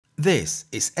This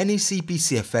is NEC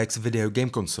PC-FX video game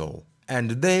console,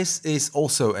 and this is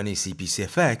also NEC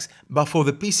PC-FX but for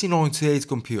the PC-98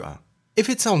 computer. If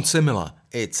it sounds similar,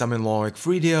 it's something like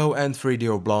 3DO and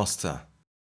 3DO Blaster.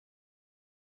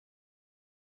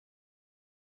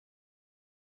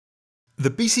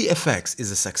 The PC-FX is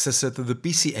a successor to the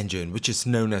PC Engine, which is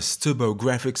known as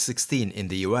TurboGrafx-16 in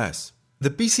the US. The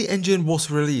PC Engine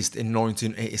was released in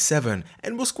 1987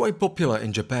 and was quite popular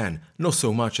in Japan, not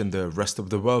so much in the rest of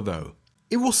the world though.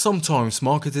 It was sometimes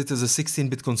marketed as a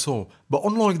 16-bit console, but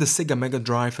unlike the Sega Mega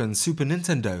Drive and Super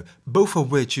Nintendo, both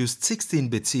of which used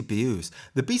 16-bit CPUs,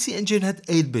 the PC Engine had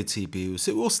 8-bit CPUs,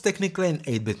 so it was technically an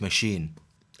 8-bit machine.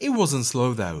 It wasn't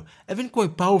slow though. Having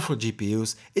quite powerful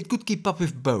GPUs, it could keep up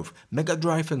with both Mega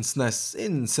Drive and SNES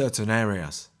in certain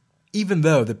areas. Even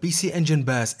though the PC Engine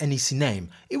bears NEC name,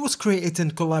 it was created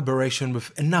in collaboration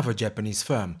with another Japanese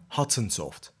firm, Hudson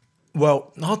Soft.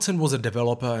 Well, Hudson was a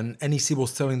developer and NEC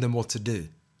was telling them what to do.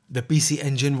 The PC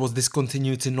Engine was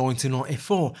discontinued in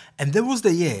 1994, and that was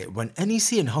the year when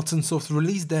NEC and Hudson Soft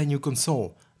released their new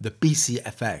console, the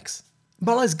PC-FX.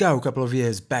 But let's go a couple of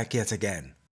years back yet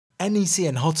again. NEC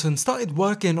and Hudson started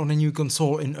working on a new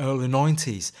console in early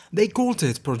 90s. They called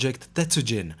it Project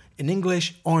Tetsujin, in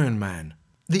English Iron Man.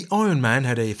 The Iron Man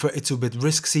had a 32-bit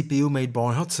RISC CPU made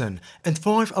by Hudson and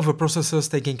 5 other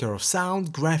processors taking care of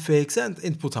sound, graphics and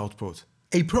input-output.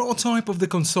 A prototype of the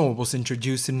console was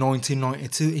introduced in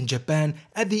 1992 in Japan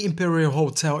at the Imperial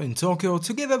Hotel in Tokyo,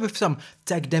 together with some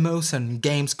tech demos and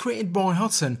games created by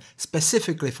Hudson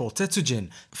specifically for Tetsujin,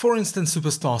 for instance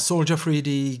Superstar Soldier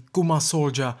 3D, Kuma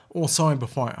Soldier or Cyber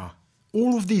Fighter.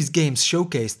 All of these games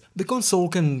showcased the console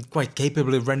can quite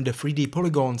capably render 3D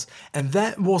polygons, and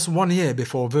that was 1 year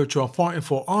before Virtua Fighter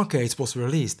 4 Arcades was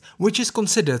released, which is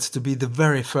considered to be the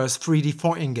very first 3D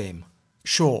fighting game.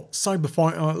 Sure, Cyber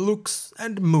Fighter looks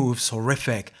and moves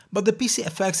horrific, but the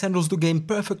PC-FX handles the game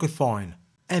perfectly fine.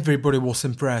 Everybody was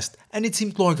impressed, and it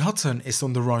seemed like Hudson is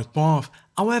on the right path.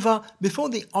 However, before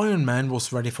the Iron Man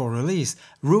was ready for release,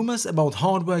 rumors about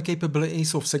hardware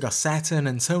capabilities of Sega Saturn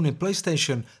and Sony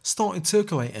PlayStation started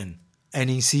circulating.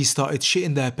 NEC started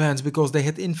shitting their pants because they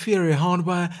had inferior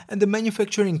hardware and the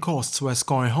manufacturing costs were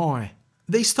sky high.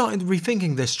 They started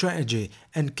rethinking their strategy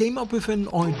and came up with an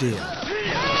idea.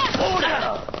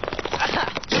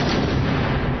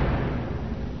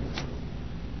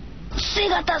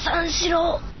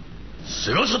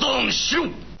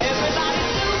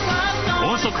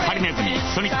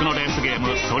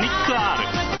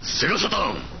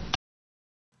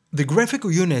 The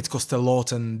graphical unit cost a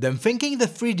lot, and then thinking that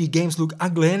 3D games look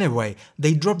ugly anyway,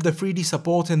 they dropped the 3D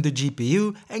support in the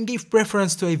GPU and gave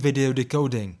preference to a video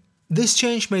decoding. This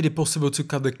change made it possible to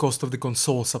cut the cost of the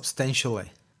console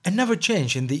substantially. Another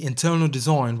change in the internal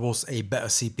design was a better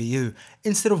CPU.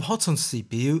 Instead of Hudson's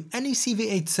CPU, NEC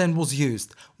V810 was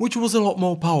used, which was a lot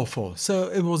more powerful, so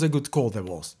it was a good call there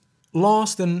was.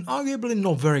 Last and arguably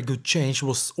not very good change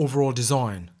was overall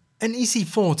design. NEC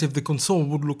thought if the console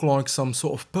would look like some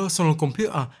sort of personal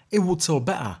computer, it would sell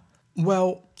better.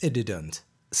 Well, it didn't.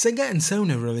 Sega and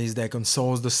Sony released their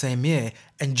consoles the same year,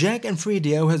 and Jack and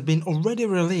 3DO has been already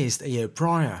released a year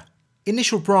prior.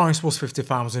 Initial price was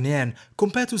 50,000 yen,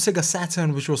 compared to Sega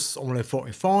Saturn which was only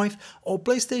 45, or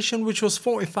PlayStation which was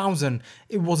 40,000,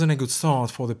 it wasn't a good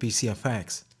start for the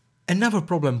PC-FX. Another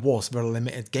problem was their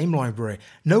limited game library.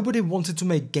 Nobody wanted to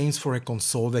make games for a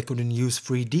console that couldn't use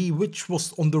 3D, which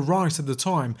was on the rise at the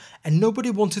time, and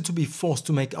nobody wanted to be forced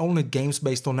to make only games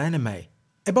based on anime.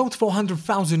 About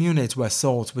 400,000 units were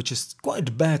sold, which is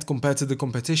quite bad compared to the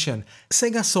competition.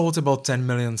 Sega sold about 10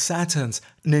 million Saturns,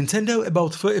 Nintendo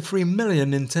about 33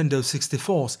 million Nintendo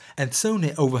 64s, and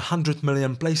Sony over 100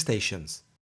 million PlayStations.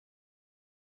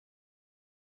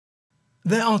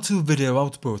 There are two video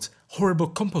outputs, horrible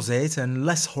composite and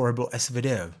less horrible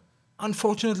S-video.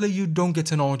 Unfortunately, you don't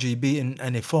get an RGB in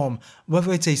any form,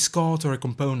 whether it's a SCART or a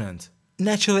component.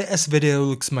 Naturally, S-video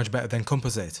looks much better than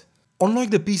composite.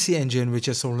 Unlike the PC Engine, which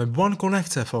has only one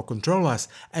connector for controllers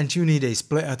and you need a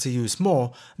splitter to use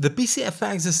more, the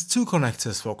PC-FX has 2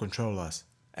 connectors for controllers.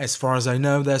 As far as I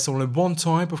know, there's only one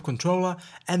type of controller,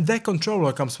 and that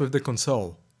controller comes with the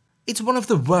console. It's one of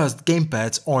the worst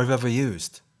gamepads I've ever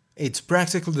used. It's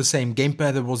practically the same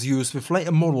gamepad that was used with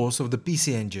later models of the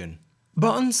PC Engine.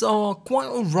 Buttons are quite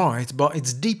alright, but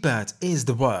its D-pad is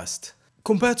the worst.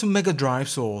 Compared to Mega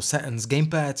Drive's or Saturn's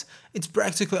gamepad, it's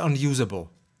practically unusable.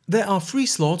 There are 3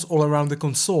 slots all around the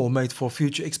console made for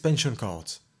future expansion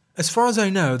cards. As far as I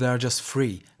know, there are just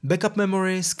 3: backup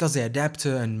memory, SCSI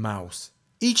adapter and mouse.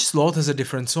 Each slot has a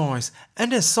different size,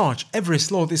 and as such, every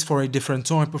slot is for a different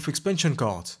type of expansion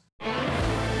card.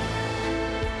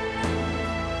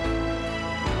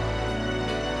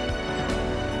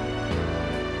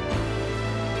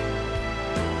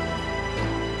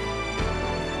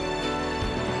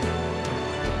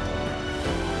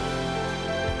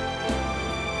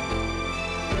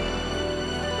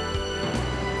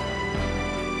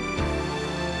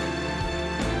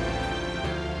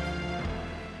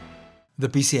 The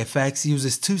PC-FX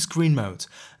uses two screen modes.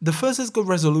 The first has got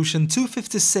resolution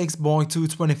 256 by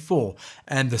 224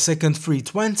 and the second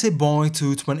 320 by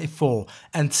 224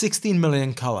 and 16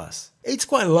 million colors. It's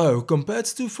quite low compared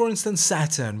to, for instance,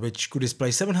 Saturn, which could display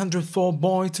 704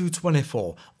 by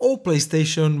 224, or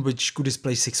PlayStation, which could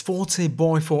display 640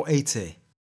 by 480.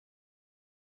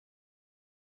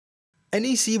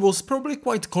 NEC was probably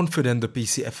quite confident the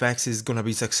PC-FX is gonna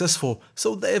be successful,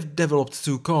 so they've developed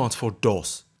two cards for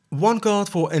DOS. One card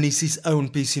for NEC's own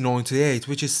PC-98,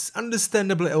 which is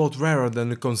understandably a lot rarer than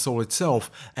the console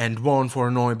itself, and one for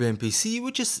an IBM PC,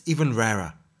 which is even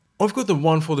rarer. I've got the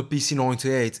one for the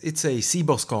PC-98, it's a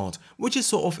CBOS card, which is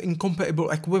sort of incompatible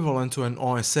equivalent to an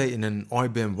ISA in an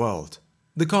IBM world.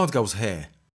 The card goes here.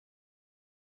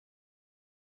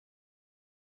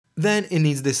 Then it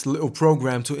needs this little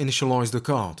program to initialize the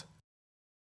card.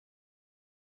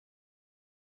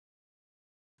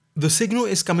 The signal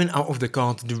is coming out of the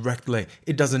card directly.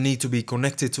 It doesn't need to be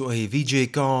connected to a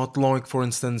VGA card like for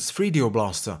instance 3DO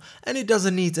Blaster, and it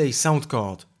doesn't need a sound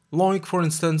card like for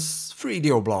instance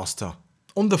 3DO Blaster.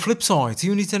 On the flip side,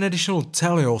 you need an additional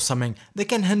tele or something that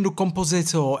can handle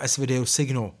composite or S-video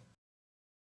signal.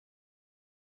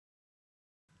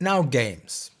 Now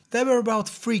games. There were about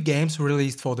 3 games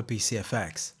released for the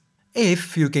PC-FX.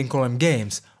 If you can call them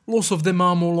games, lots of them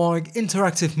are more like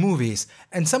interactive movies,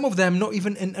 and some of them not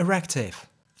even interactive.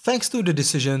 Thanks to the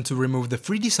decision to remove the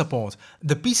 3D support,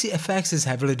 the PC-FX is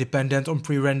heavily dependent on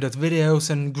pre-rendered videos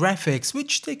and graphics,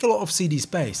 which take a lot of CD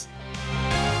space.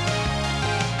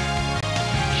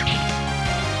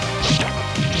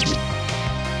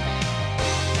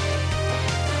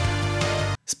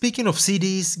 Speaking of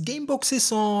CDs, game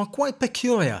boxes are quite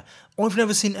peculiar. I've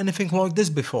never seen anything like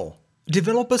this before.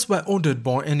 Developers were ordered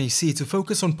by NEC to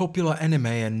focus on popular anime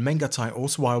and manga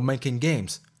titles while making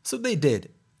games, so they did.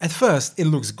 At first it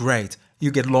looks great, you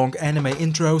get long anime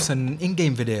intros and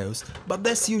in-game videos, but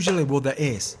that's usually what there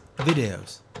is,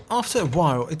 videos. After a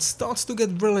while it starts to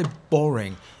get really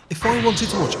boring. If I wanted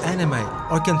to watch anime,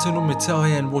 I can turn on my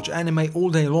telly and watch anime all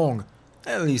day long,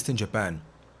 at least in Japan.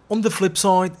 On the flip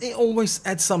side, it always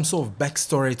adds some sort of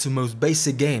backstory to most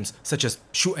basic games, such as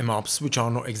shoot-em-ups, which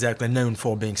are not exactly known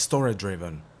for being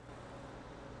story-driven.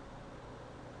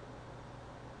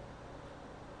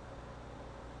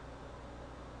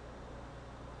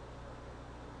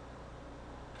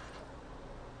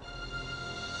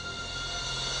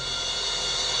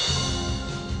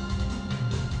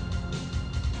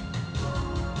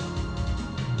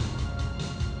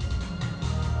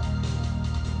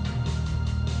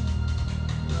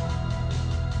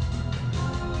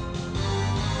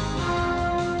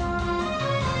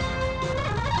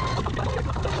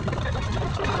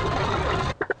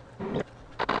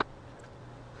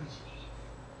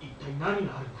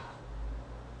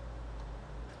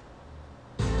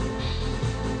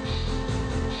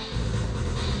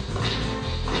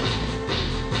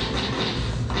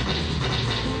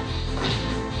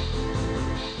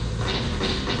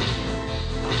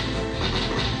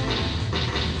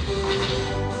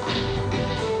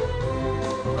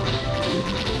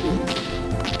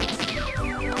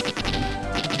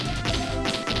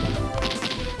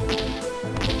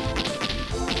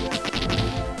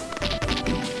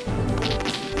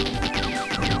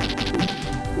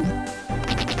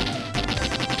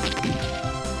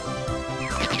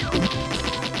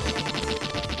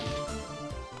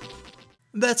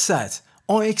 That said,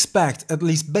 I expect at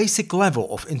least basic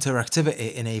level of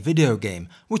interactivity in a video game,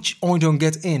 which I don't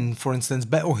get in, for instance,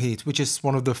 Battle Heat, which is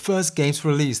one of the first games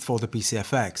released for the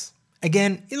PC-FX.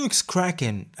 Again, it looks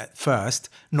cracking at first,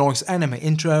 nice anime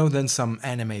intro, then some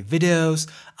anime videos,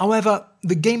 however,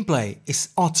 the gameplay is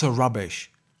utter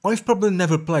rubbish. I've probably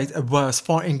never played a worse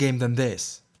fighting game than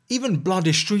this. Even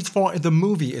bloody Street Fighter the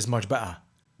movie is much better.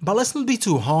 But let's not be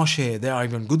too harsh here, there are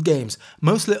even good games,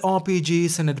 mostly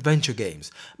RPGs and adventure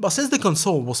games. But since the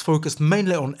console was focused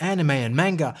mainly on anime and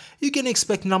manga, you can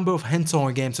expect a number of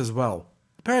hentai games as well.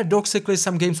 Paradoxically,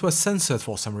 some games were censored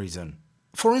for some reason.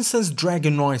 For instance,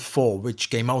 Dragon Knight 4, which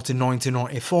came out in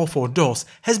 1994 for DOS,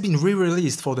 has been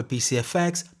re-released for the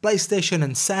PC-FX, PlayStation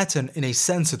and Saturn in a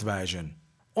censored version.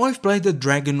 I've played the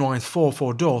Dragon Knight 4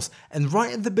 for DOS, and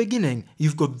right at the beginning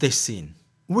you've got this scene,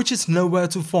 which is nowhere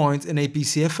to find in a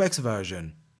PC-FX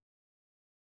version.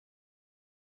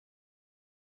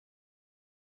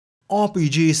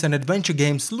 RPGs and adventure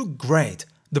games look great,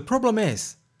 the problem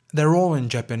is, they're all in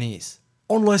Japanese.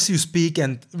 Unless you speak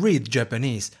and read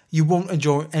Japanese, you won't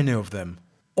enjoy any of them.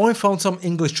 I found some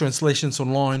English translations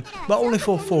online, but only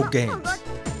for 4 games.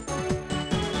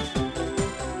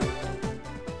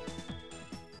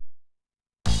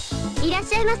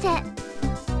 Irashaimase.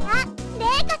 Ah,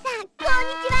 Reika-san,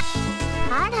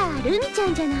 ルミちゃ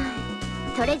んじゃない。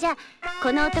それじゃ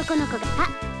この男の子が、あ、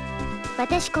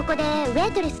私ここでウェ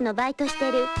イトレスのバイトし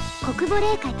てる国母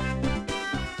霊界。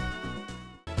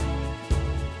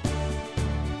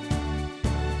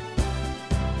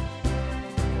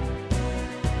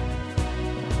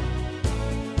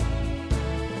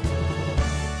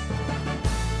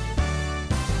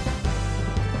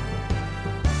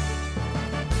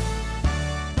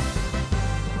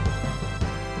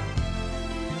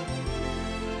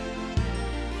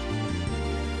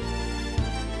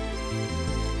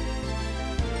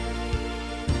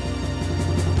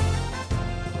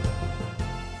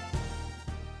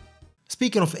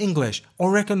Speaking of English, I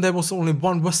reckon there was only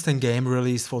one Western game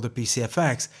released for the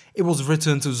PC-FX. It was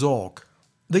Return to Zork.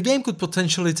 The game could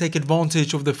potentially take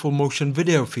advantage of the full motion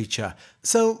video feature,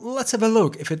 so let's have a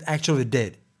look if it actually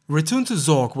did. Return to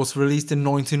Zork was released in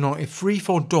 1993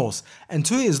 for DOS and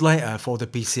 2 years later for the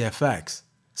PC-FX.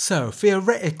 So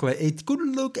theoretically it could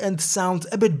look and sound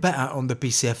a bit better on the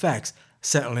PC-FX,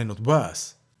 certainly not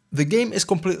worse. The game is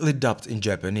completely dubbed in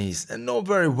Japanese and not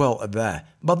very well at that,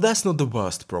 but that's not the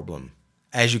worst problem.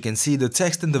 As you can see, the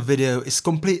text in the video is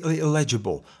completely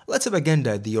illegible. Let's have again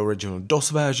the original DOS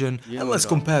version and let's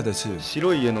compare the two.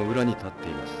 白い家の裏に立って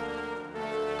います。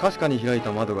かすかに開い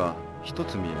た窓が一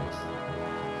つ見えます。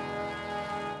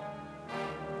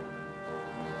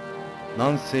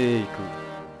南西へ行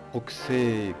く、北西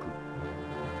へ行く。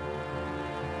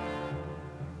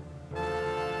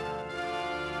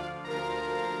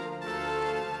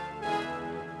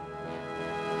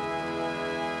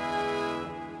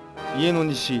家の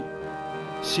西、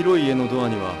白い家のドア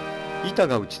には板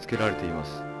が打ち付けられていま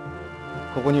す。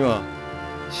ここには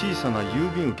小さな郵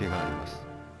便受けがあります。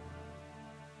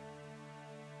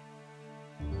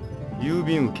郵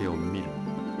便受けを見る。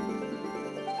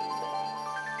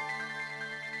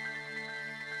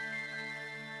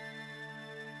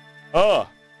ああ、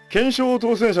検証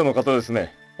当選者の方です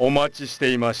ね。お待ちし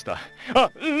ていました。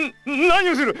あ、何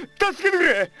をする？助けてく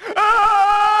れ！あ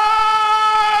あ！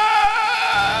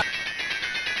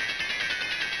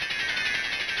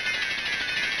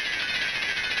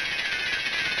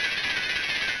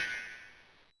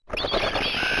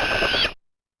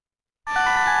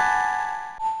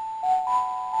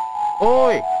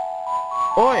おい、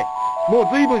おい、もう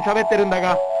随分喋ってるんだ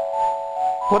が、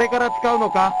これから使うの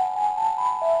か？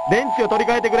電池を取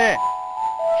り替えてくれ。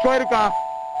聞こえるか？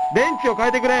電池を変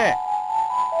えてくれ。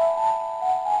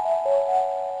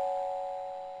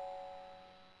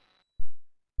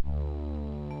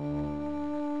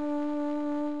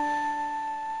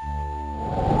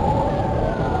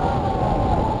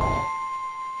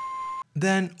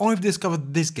Then I've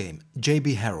discovered this game,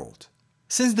 JB Herald.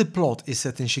 Since the plot is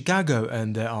set in Chicago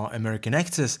and there are American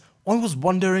actors, I was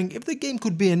wondering if the game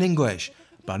could be in English,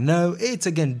 but no, it's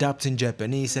again dubbed in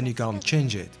Japanese and you can't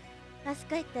change it.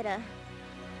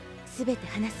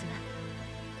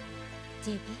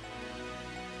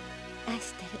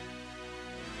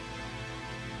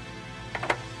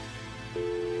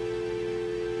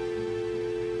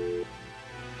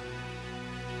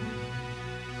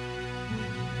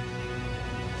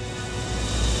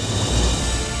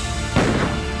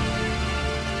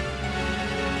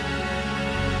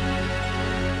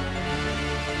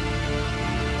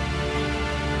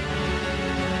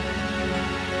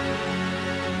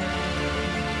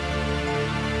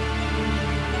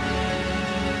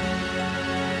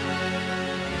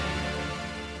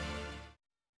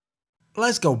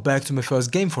 Let's go back to my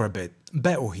first game for a bit,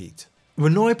 Battle Heat.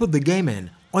 When I put the game in,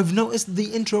 I've noticed the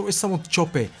intro is somewhat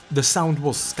choppy, the sound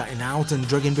was cutting out and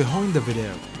dragging behind the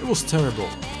video, it was terrible.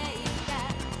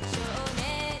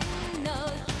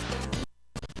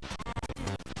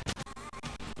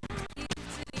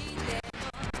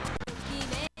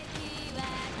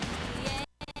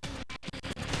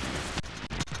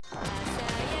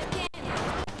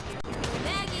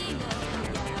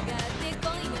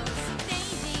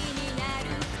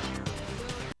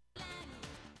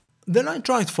 Then I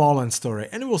tried Farland Story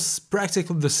and it was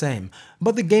practically the same,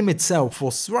 but the game itself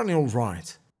was running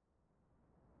alright.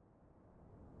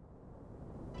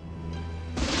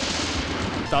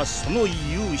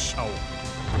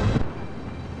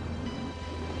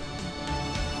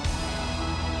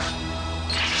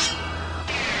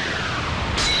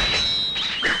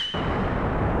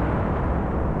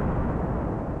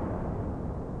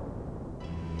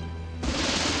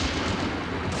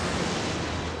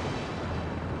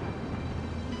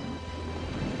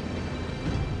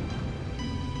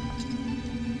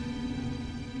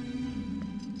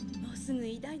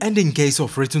 And in case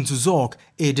of Return to Zork,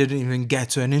 it didn't even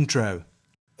get to an intro.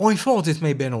 I thought it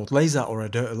may be an old laser or a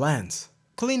dirty lens.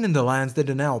 Cleaning the lens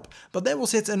didn't help, but there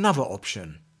was yet another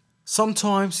option.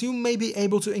 Sometimes you may be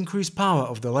able to increase power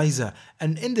of the laser,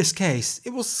 and in this case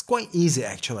it was quite easy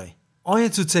actually. I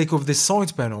had to take off this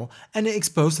side panel and it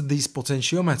exposed these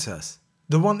potentiometers.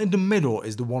 The one in the middle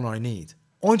is the one I need.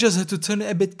 I just had to turn it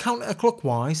a bit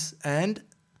counterclockwise and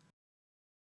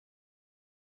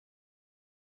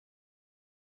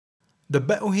the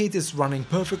battle heat is running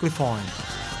perfectly fine.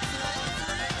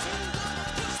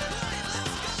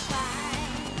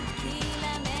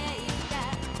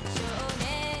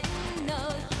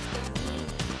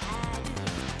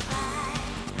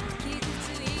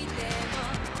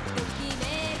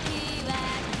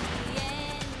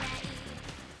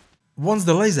 Once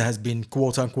the laser has been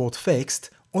quote-unquote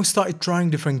fixed, I started trying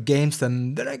different games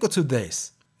and then I got to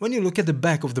this. When you look at the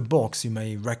back of the box, you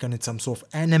may reckon it's some sort of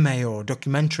anime or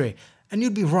documentary, and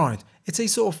you'd be right, it's a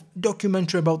sort of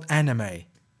documentary about anime.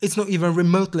 It's not even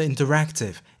remotely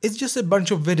interactive, it's just a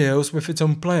bunch of videos with its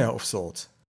own player of sorts.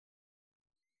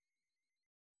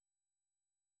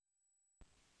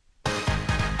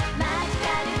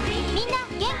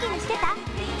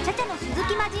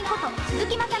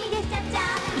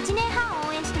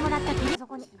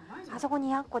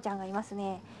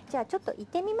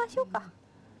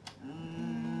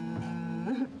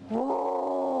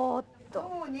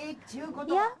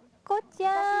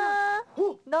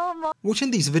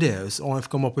 Watching these videos, I've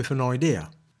come up with an idea.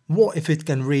 What if it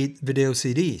can read video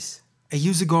CDs? A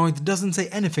user guide doesn't say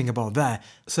anything about that,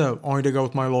 so I dug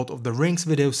out my lot of the Rings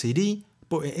video CD,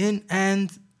 put it in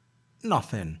and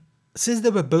nothing. Since they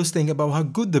were boasting about how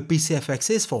good the PC-FX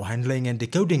is for handling and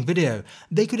decoding video,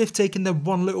 they could have taken that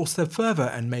one little step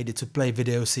further and made it to play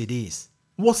video CDs.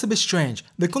 What's a bit strange,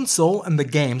 the console and the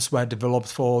games were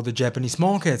developed for the Japanese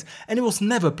market and it was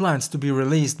never planned to be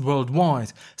released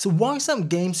worldwide, so why some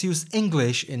games use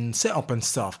English in setup and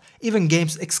stuff, even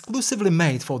games exclusively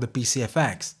made for the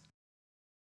PC-FX?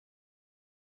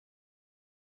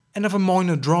 Another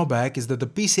minor drawback is that the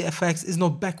PC-FX is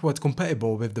not backward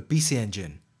compatible with the PC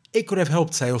Engine. It could have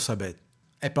helped sales a bit.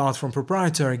 Apart from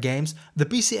proprietary games, the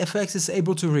PC-FX is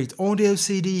able to read audio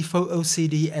CD, photo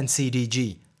CD and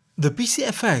CDG. The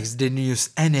PC-FX didn't use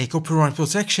any copyright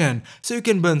protection, so you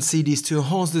can burn CDs to your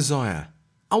heart's desire.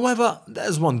 However,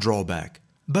 there's one drawback.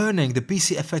 Burning the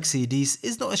PC-FX CDs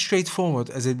is not as straightforward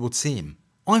as it would seem.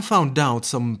 I found out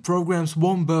some programs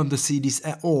won't burn the CDs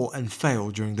at all and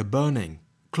fail during the burning.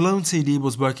 Clone CD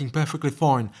was working perfectly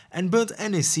fine and burnt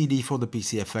any CD for the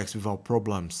PC-FX without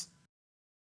problems.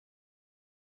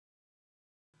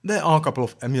 There are a couple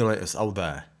of emulators out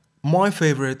there. My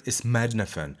favorite is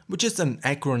MadNFN, which is an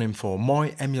acronym for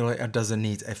My Emulator Doesn't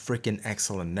Need a Freaking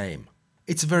Excellent Name.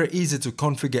 It's very easy to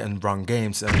configure and run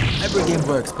games and every game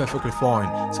works perfectly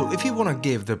fine, so if you wanna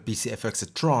give the PC-FX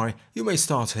a try, you may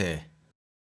start here.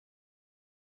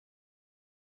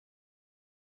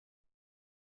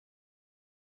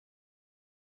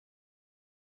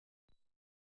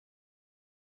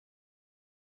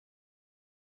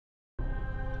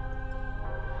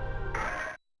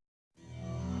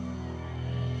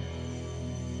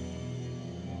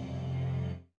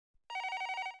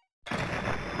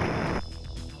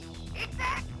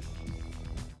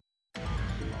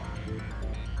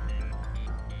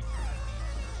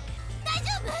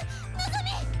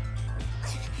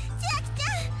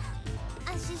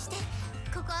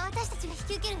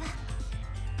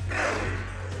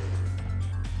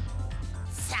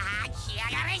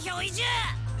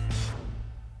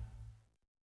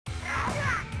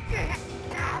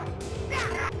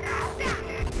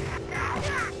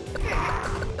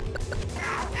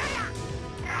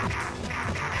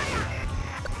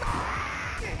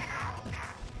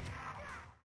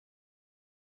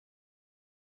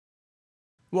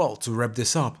 Well, to wrap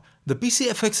this up, the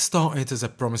PC-FX started as a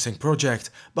promising project,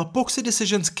 but boxy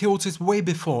decisions killed it way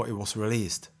before it was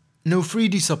released. No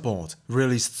 3D support,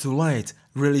 released too late,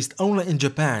 released only in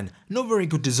Japan, no very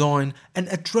good design, and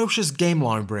atrocious game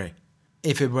library.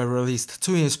 If it were released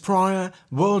 2 years prior,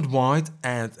 worldwide,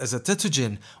 and as a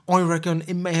Tetujin, I reckon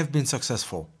it may have been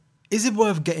successful. Is it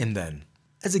worth getting then?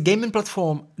 As a gaming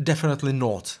platform, definitely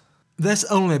not. There's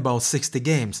only about 60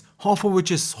 games, half of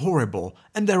which is horrible,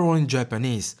 and they're all in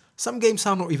Japanese. Some games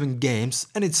are not even games,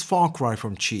 and it's far cry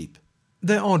from cheap.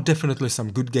 There are definitely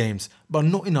some good games, but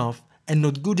not enough and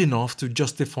not good enough to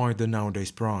justify the nowadays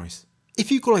price.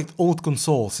 If you collect old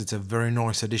consoles, it's a very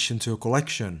nice addition to your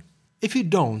collection. If you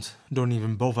don't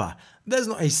even bother. There's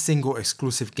not a single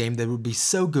exclusive game that would be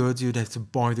so good you'd have to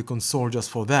buy the console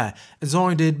just for that, as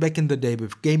I did back in the day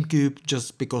with GameCube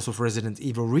just because of Resident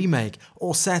Evil Remake,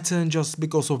 or Saturn just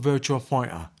because of Virtua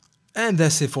Fighter. And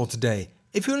that's it for today.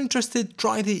 If you're interested,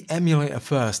 try the emulator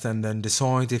first and then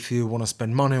decide if you want to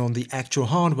spend money on the actual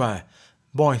hardware.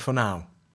 Bye for now.